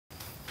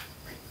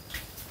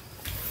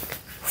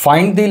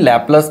Find the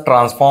Laplace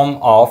transform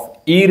of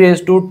e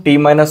raised to t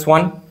minus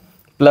 1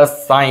 plus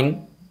sine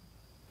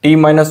t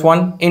minus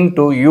 1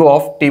 into u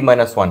of t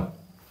minus 1.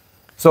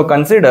 So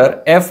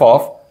consider f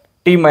of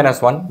t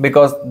minus 1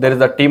 because there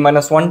is a t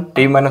minus 1,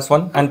 t minus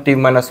 1 and t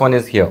minus 1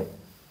 is here.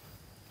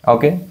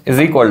 Okay, is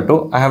equal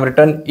to, I have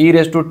written e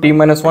raised to t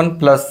minus 1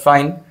 plus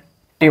sine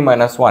t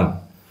minus 1.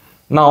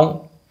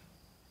 Now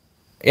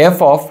f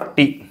of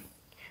t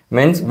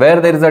means where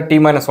there is a t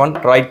minus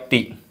 1, write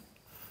t.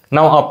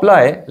 Now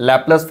apply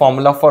Laplace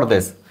formula for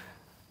this.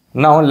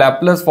 Now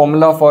Laplace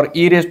formula for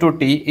e raised to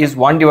t is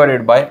 1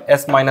 divided by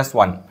s minus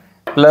 1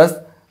 plus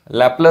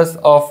Laplace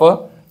of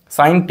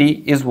sin t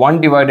is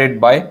 1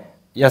 divided by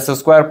s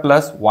square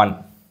plus 1.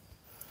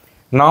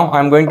 Now I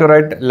am going to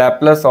write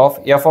Laplace of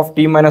f of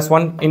t minus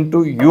 1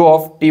 into u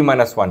of t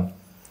minus 1.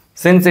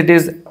 Since it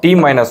is t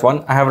minus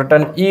 1, I have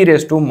written e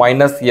raised to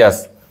minus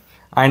s,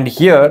 and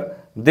here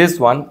this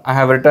one I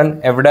have written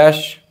f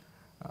dash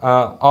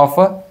of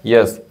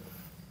s.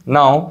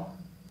 Now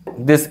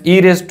this e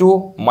raised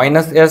to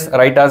minus s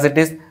write as it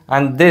is,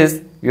 and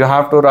this you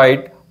have to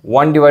write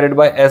 1 divided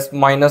by s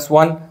minus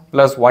 1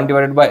 plus 1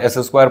 divided by s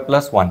square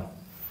plus 1.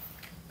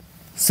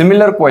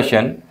 Similar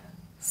question,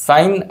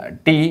 sin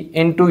t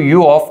into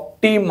u of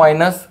t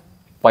minus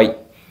pi.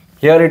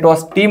 Here it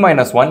was t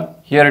minus 1,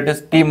 here it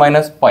is t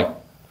minus pi.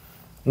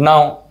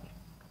 Now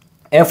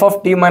f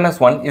of t minus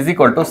 1 is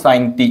equal to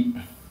sin t,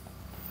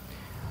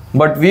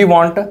 but we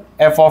want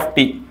f of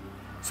t.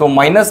 So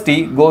minus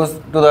t goes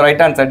to the right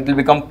hand side, it will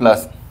become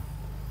plus.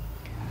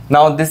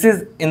 Now this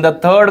is in the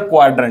third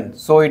quadrant,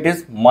 so it is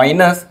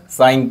minus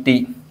sin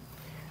t.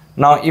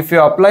 Now if you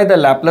apply the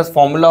Laplace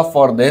formula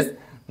for this,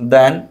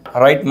 then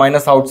write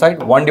minus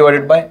outside, 1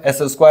 divided by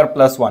s square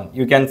plus 1.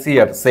 You can see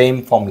here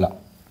same formula.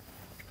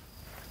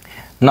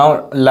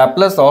 Now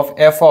Laplace of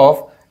f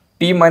of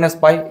t minus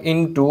pi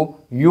into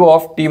u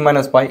of t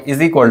minus pi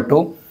is equal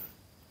to,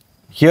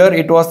 here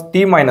it was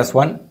t minus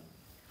 1,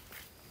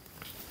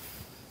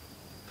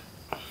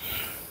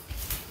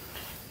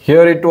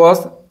 here it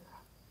was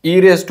e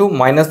raised to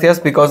minus s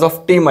because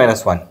of t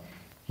minus 1.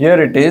 Here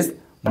it is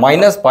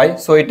minus pi,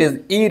 so it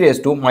is e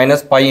raised to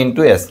minus pi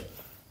into s.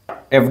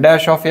 F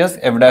dash of s,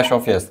 f dash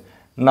of s.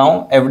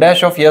 Now f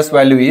dash of s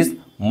value is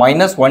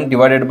minus 1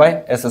 divided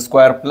by s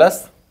square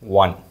plus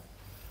 1.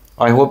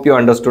 I hope you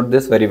understood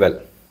this very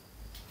well.